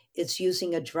cancer, it's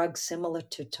using a drug similar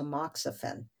to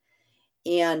tamoxifen.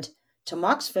 And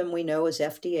tamoxifen, we know, is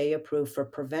FDA approved for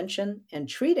prevention and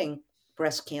treating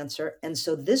breast cancer. And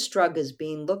so this drug is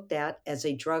being looked at as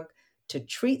a drug to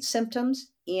treat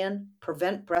symptoms and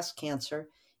prevent breast cancer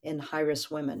in high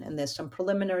risk women. And there's some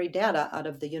preliminary data out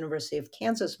of the University of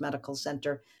Kansas Medical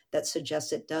Center that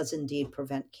suggests it does indeed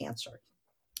prevent cancer.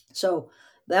 So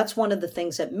that's one of the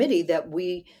things at MIDI that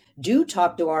we do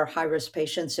talk to our high risk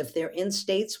patients. If they're in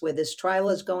states where this trial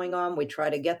is going on, we try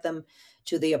to get them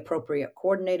to the appropriate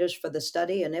coordinators for the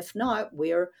study. And if not,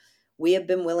 we have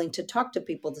been willing to talk to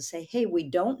people to say, hey, we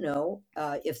don't know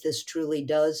if this truly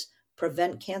does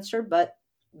prevent cancer, but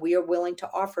we are willing to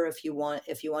offer if you want,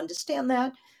 if you understand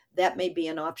that, that may be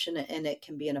an option and it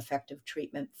can be an effective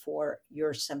treatment for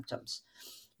your symptoms.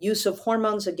 Use of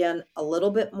hormones, again, a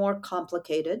little bit more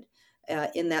complicated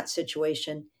in that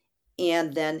situation.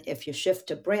 And then if you shift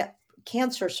to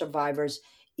cancer survivors,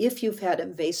 if you've had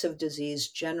invasive disease,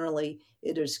 generally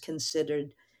it is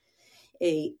considered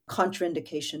a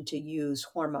contraindication to use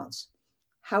hormones.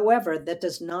 However, that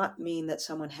does not mean that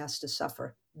someone has to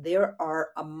suffer. There are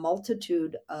a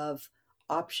multitude of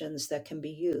options that can be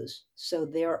used. So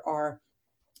there are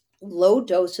low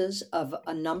doses of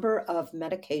a number of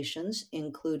medications,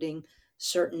 including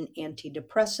certain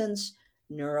antidepressants,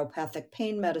 neuropathic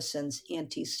pain medicines,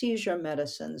 anti seizure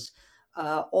medicines,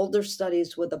 older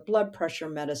studies with a blood pressure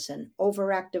medicine,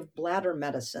 overactive bladder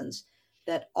medicines,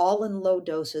 that all in low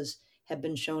doses have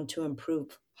been shown to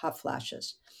improve hot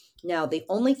flashes. Now, the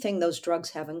only thing those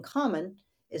drugs have in common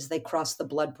is they cross the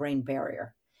blood brain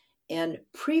barrier. And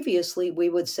previously, we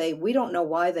would say we don't know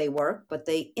why they work, but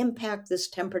they impact this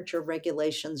temperature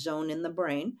regulation zone in the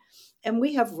brain. And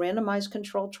we have randomized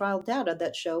controlled trial data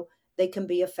that show they can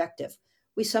be effective.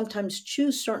 We sometimes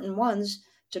choose certain ones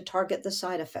to target the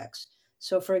side effects.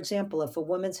 So, for example, if a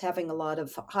woman's having a lot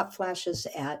of hot flashes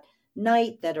at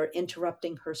night that are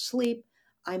interrupting her sleep,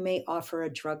 I may offer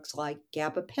a drug like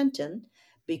gabapentin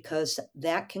because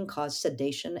that can cause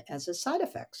sedation as a side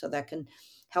effect. So that can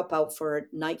help out for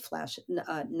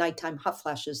nighttime hot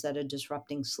flashes that are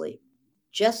disrupting sleep.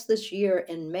 Just this year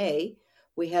in May,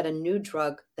 we had a new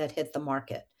drug that hit the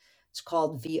market. It's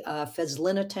called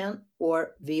Fezolinetant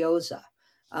or Veoza.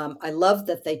 I love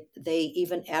that they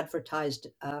even advertised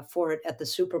for it at the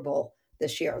Super Bowl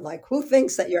this year. Like, who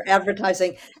thinks that you're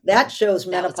advertising? That shows That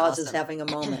was menopause is awesome. having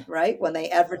a moment, right? When they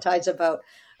advertise about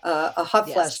a hot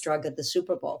flash Yes. drug at the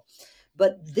Super Bowl.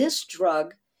 But this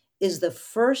drug is the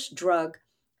first drug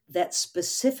that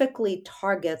specifically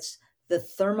targets the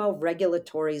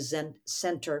thermoregulatory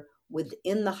center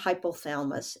within the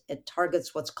hypothalamus. It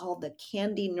targets what's called the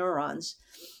candy neurons.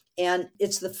 And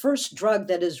it's the first drug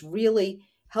that is really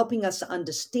helping us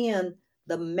understand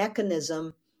the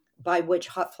mechanism by which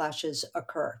hot flashes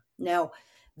occur. Now,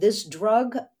 this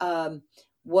drug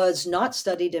was not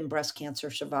studied in breast cancer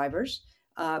survivors,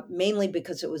 mainly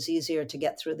because it was easier to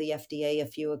get through the FDA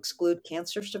if you exclude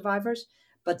cancer survivors.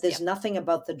 But there's Yep. nothing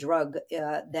about the drug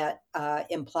that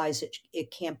implies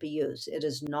it can't be used. It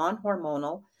is non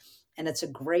hormonal and it's a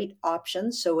great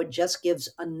option. So it just gives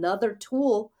another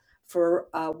tool for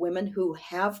women who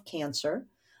have cancer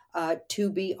to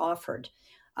be offered.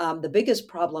 The biggest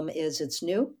problem is it's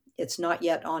new, it's not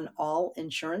yet on all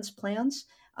insurance plans.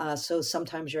 So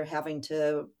sometimes you're having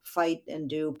to fight and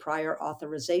do prior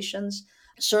authorizations.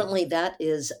 Certainly, that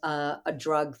is a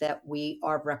drug that we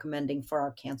are recommending for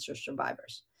our cancer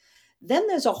survivors. Then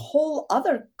there's a whole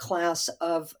other class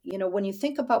of, when you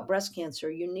think about breast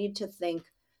cancer, you need to think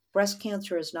breast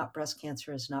cancer is not breast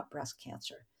cancer is not breast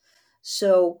cancer.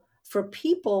 So for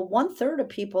people, one third of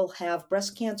people have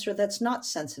breast cancer that's not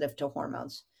sensitive to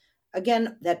hormones.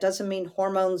 Again, that doesn't mean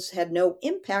hormones had no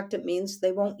impact. It means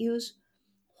they won't use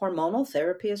hormonal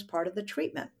therapy as part of the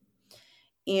treatment.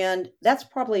 And that's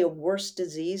probably a worse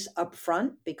disease up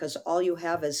front because all you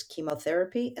have is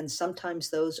chemotherapy, and sometimes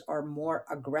those are more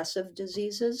aggressive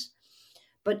diseases.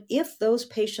 But if those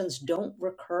patients don't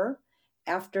recur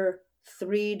after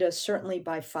 3 to certainly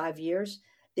by 5 years,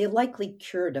 they're likely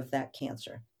cured of that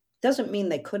cancer. Doesn't mean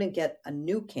they couldn't get a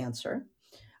new cancer.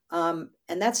 And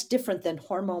that's different than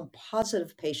hormone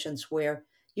positive patients where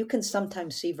you can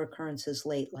sometimes see recurrences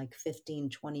late, like 15,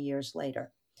 20 years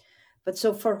later. But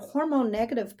so for hormone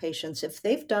negative patients, if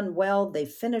they've done well,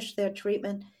 they've finished their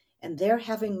treatment, and they're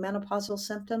having menopausal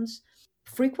symptoms,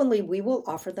 frequently we will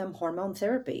offer them hormone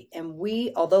therapy. And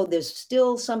although there's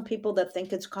still some people that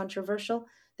think it's controversial,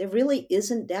 there really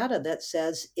isn't data that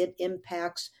says it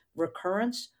impacts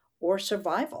recurrence or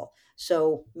survival.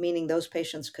 So, meaning those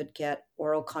patients could get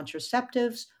oral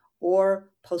contraceptives or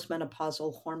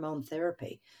postmenopausal hormone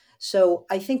therapy. So,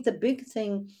 I think the big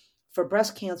thing for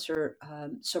breast cancer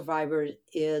survivors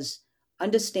is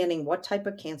understanding what type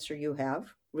of cancer you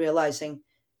have, realizing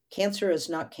cancer is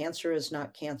not cancer is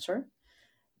not cancer.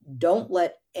 Don't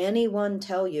let anyone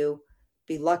tell you,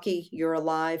 be lucky you're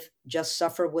alive, just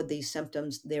suffer with these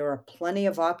symptoms. There are plenty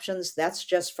of options. That's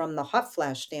just from the hot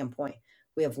flash standpoint.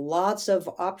 We have lots of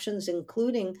options,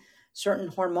 including certain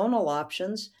hormonal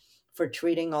options for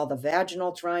treating all the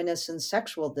vaginal dryness and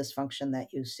sexual dysfunction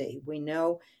that you see. We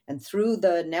know, and through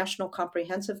the National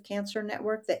Comprehensive Cancer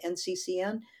Network, the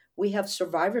NCCN, we have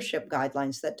survivorship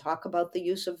guidelines that talk about the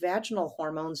use of vaginal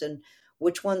hormones and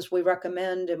which ones we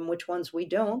recommend and which ones we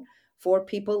don't for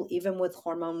people even with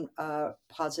hormone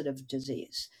positive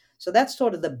disease. So that's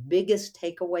sort of the biggest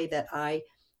takeaway that I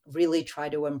really try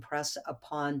to impress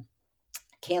upon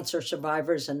cancer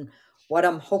survivors, and what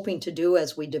I'm hoping to do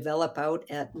as we develop out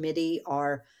at MIDI,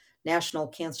 our national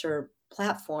cancer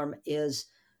platform, is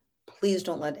please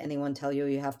don't let anyone tell you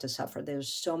you have to suffer.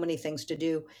 There's so many things to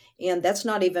do. And that's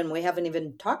not even, we haven't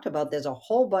even talked about, there's a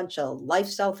whole bunch of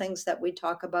lifestyle things that we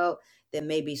talk about. There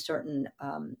may be certain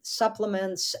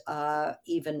supplements,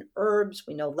 even herbs.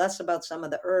 We know less about some of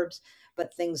the herbs,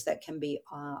 but things that can be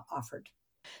offered.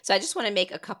 So I just want to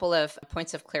make a couple of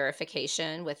points of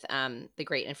clarification with the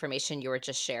great information you were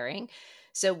just sharing.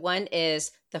 So one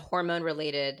is the hormone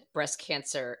related breast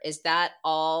cancer. Is that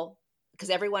all? Because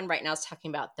everyone right now is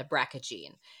talking about the BRCA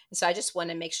gene. And so I just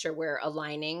want to make sure we're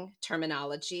aligning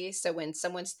terminology. So when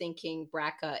someone's thinking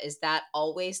BRCA, is that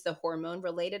always the hormone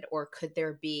related, or could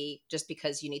there be just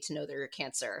because you need to know they're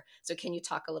cancer? So can you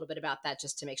talk a little bit about that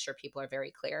just to make sure people are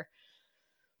very clear?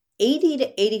 80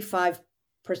 to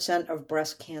 85% of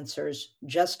breast cancers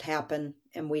just happen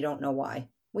and we don't know why.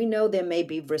 We know there may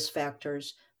be risk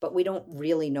factors, but we don't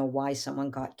really know why someone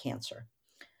got cancer.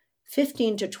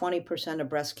 15 to 20% of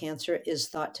breast cancer is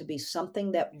thought to be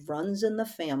something that runs in the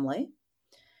family.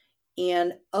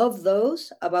 And of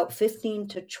those, about 15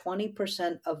 to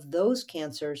 20% of those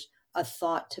cancers are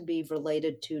thought to be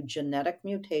related to genetic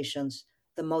mutations,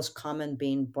 the most common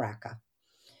being BRCA.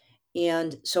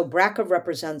 And so BRCA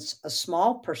represents a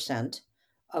small percent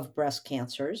of breast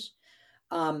cancers.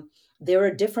 There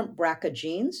are different BRCA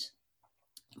genes.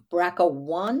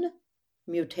 BRCA1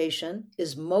 mutation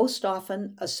is most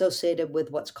often associated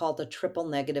with what's called a triple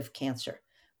negative cancer,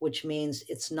 which means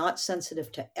it's not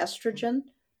sensitive to estrogen,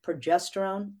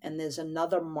 progesterone, and there's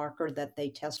another marker that they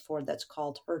test for that's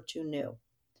called HER2/neu.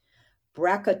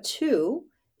 BRCA2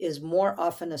 is more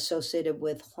often associated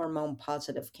with hormone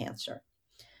positive cancer,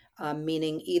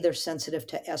 meaning either sensitive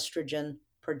to estrogen,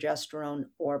 progesterone,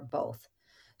 or both.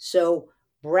 So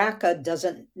BRCA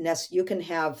doesn't you can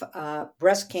have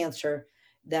breast cancer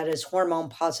that is hormone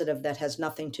positive that has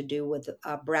nothing to do with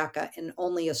BRCA, and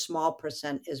only a small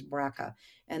percent is BRCA.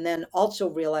 And then also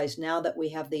realize now that we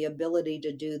have the ability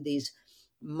to do these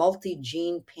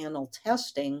multi-gene panel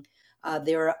testing,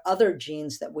 there are other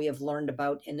genes that we have learned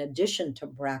about in addition to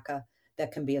BRCA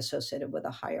that can be associated with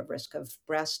a higher risk of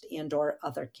breast and or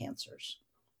other cancers.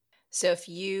 So if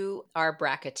you are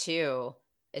BRCA2,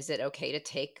 is it okay to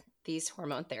take these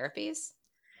hormone therapies?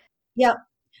 Yeah,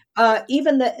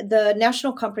 even the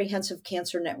National Comprehensive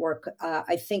Cancer Network,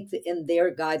 I think that in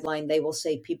their guideline, they will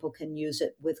say people can use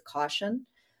it with caution.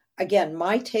 Again,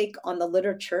 my take on the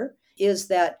literature is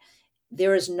that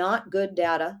there is not good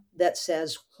data that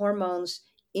says hormones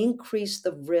increase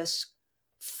the risk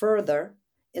further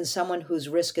in someone whose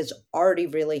risk is already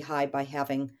really high by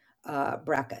having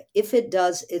BRCA. If it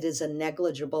does, it is a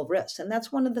negligible risk. And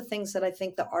that's one of the things that I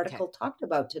think the Okay. article talked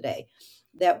about today,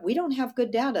 that we don't have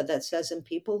good data that says in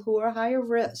people who are higher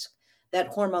risk that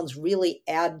hormones really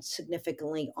add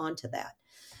significantly onto that.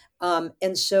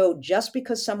 And so just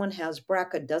because someone has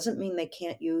BRCA doesn't mean they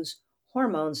can't use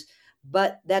hormones,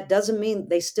 but that doesn't mean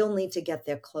they still need to get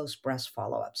their close breast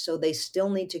follow up. So they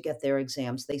still need to get their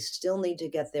exams, they still need to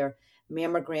get their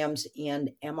mammograms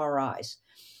and MRIs.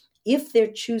 If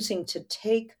they're choosing to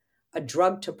take a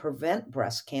drug to prevent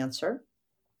breast cancer,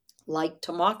 like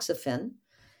tamoxifen,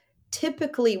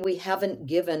 typically we haven't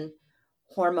given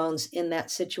hormones in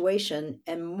that situation.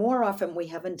 And more often we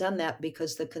haven't done that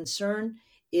because the concern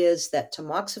is that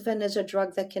tamoxifen is a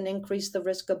drug that can increase the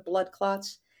risk of blood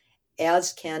clots,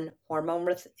 as can hormone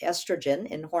with estrogen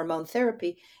in hormone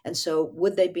therapy. And so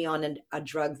would they be on a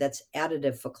drug that's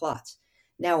additive for clots?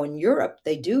 Now in Europe,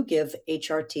 they do give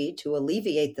HRT to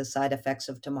alleviate the side effects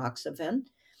of tamoxifen.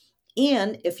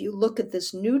 And if you look at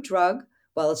this new drug,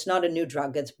 well, it's not a new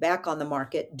drug, it's back on the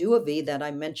market, Duovi, that I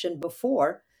mentioned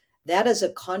before. That is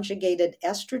a conjugated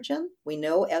estrogen. We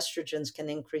know estrogens can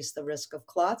increase the risk of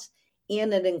clots,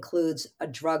 and it includes a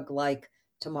drug like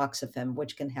tamoxifen,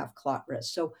 which can have clot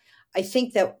risk. So I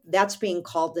think that that's being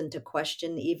called into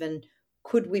question. Even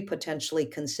could we potentially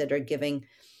consider giving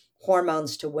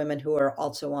hormones to women who are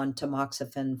also on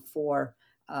tamoxifen for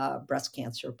breast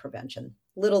cancer prevention?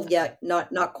 Little Okay. yet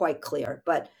not quite clear,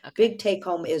 but Okay. big take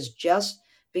home is just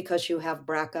because you have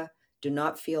BRCA, do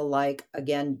not feel like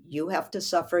again you have to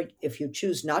suffer if you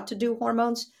choose not to do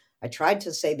hormones. I tried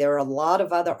to say there are a lot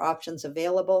of other options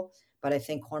available, but I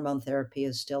think hormone therapy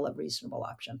is still a reasonable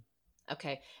option.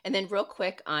 Okay. And then real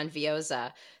quick on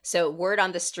Veoza. So word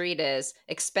on the street is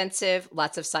expensive,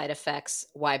 lots of side effects.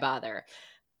 Why bother?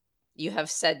 You have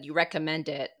said you recommend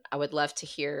it. I would love to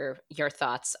hear your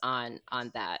thoughts on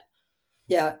that.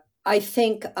 Yeah, I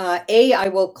think I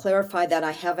will clarify that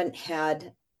I haven't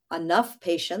had enough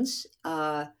patients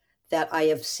that I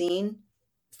have seen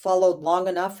followed long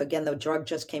enough. Again, the drug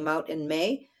just came out in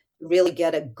May to really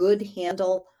get a good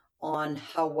handle on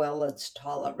how well it's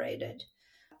tolerated.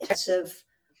 Excessive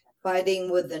fighting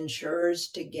with insurers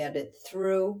to get it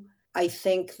through. I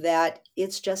think that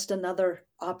it's just another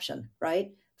option,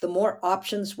 right? The more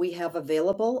options we have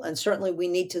available, and certainly we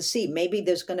need to see, maybe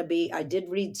there's going to be, I did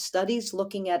read studies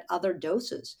looking at other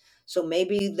doses. So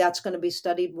maybe that's going to be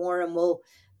studied more and we'll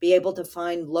be able to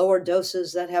find lower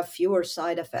doses that have fewer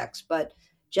side effects. But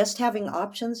just having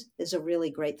options is a really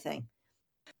great thing.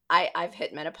 I've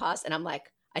hit menopause and I'm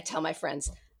like, I tell my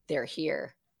friends, they're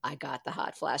here. I got the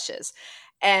hot flashes.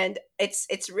 And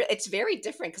it's very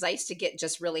different because I used to get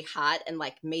just really hot and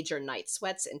like major night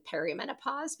sweats in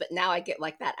perimenopause, but now I get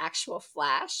like that actual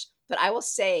flash. But I will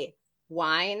say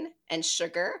wine and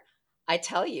sugar, I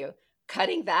tell you,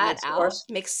 cutting that Makes it out worse.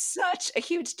 makes such a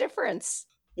huge difference.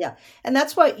 Yeah. And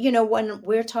that's what, when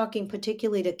we're talking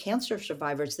particularly to cancer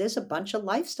survivors, there's a bunch of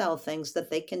lifestyle things that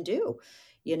they can do,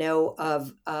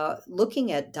 of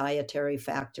looking at dietary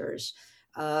factors.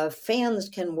 Fans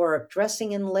can work,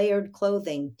 dressing in layered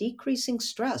clothing, decreasing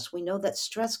stress. We know that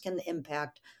stress can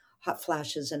impact hot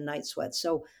flashes and night sweats.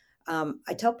 So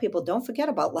I tell people, don't forget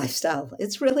about lifestyle.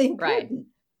 It's really Right. important.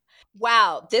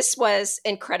 Wow, this was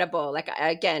incredible. Like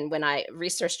again, when I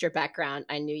researched your background,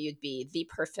 I knew you'd be the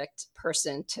perfect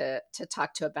person to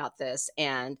talk to about this.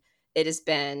 And it has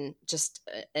been just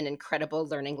an incredible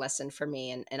learning lesson for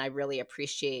me. And I really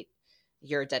appreciate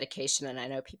your dedication. And I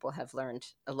know people have learned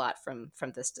a lot from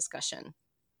this discussion.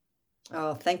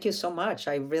 Oh, thank you so much.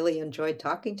 I really enjoyed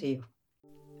talking to you.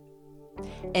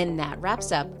 And that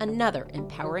wraps up another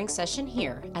empowering session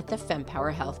here at the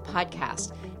FemPower Health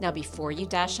Podcast. Now, before you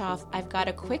dash off, I've got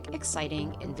a quick,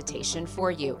 exciting invitation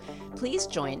for you. Please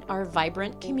join our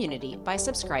vibrant community by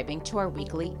subscribing to our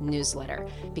weekly newsletter,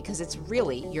 because it's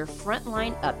really your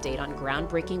frontline update on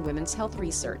groundbreaking women's health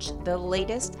research, the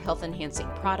latest health-enhancing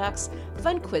products,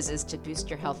 fun quizzes to boost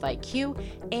your health IQ,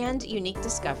 and unique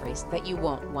discoveries that you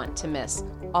won't want to miss.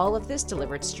 All of this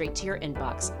delivered straight to your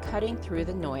inbox, cutting through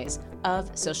the noise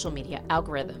of social media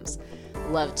algorithms.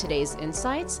 Love today's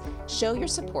insights? Show your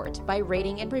support by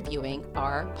rating and reviewing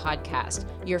our podcast.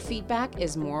 Your feedback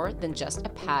is more than just a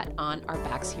pat on our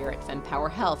backs here at FemPower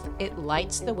Health. It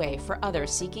lights the way for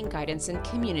others seeking guidance and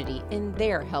community in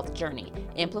their health journey,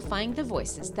 amplifying the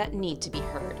voices that need to be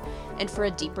heard. And for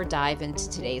a deeper dive into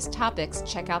today's topics,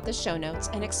 check out the show notes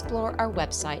and explore our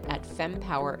website at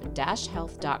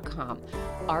fempower-health.com.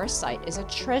 Our site is a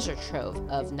treasure trove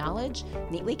of knowledge,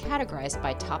 neatly categorized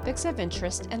by topics of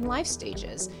interest and life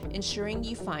stages, ensuring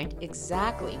you find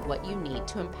exactly what you need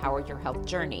to empower your health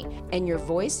journey. And your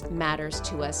voice matters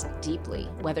to us deeply.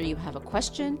 Whether you have a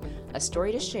question, a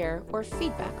story to share, or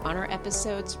feedback on our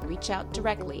episodes, reach out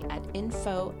directly at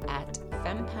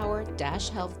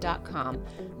info@fempower-health.com.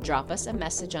 Drop us a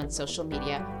message on social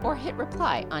media or hit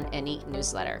reply on any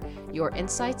newsletter. Your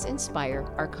insights inspire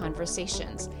our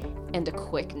conversations. And a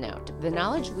quick note, the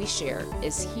knowledge we share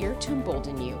is here to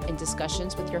embolden you in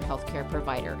discussions with your healthcare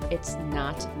provider. It's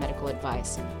not medical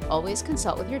advice. Always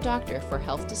consult with your doctor for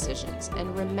health decisions.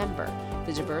 And remember,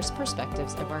 the diverse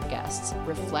perspectives of our guests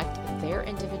reflect their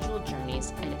individual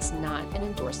journeys, and it's not an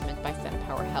endorsement by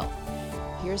FemPower Health.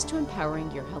 Here's to empowering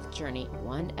your health journey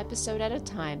one episode at a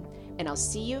time, and I'll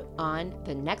see you on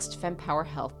the next FemPower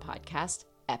Health Podcast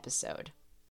episode.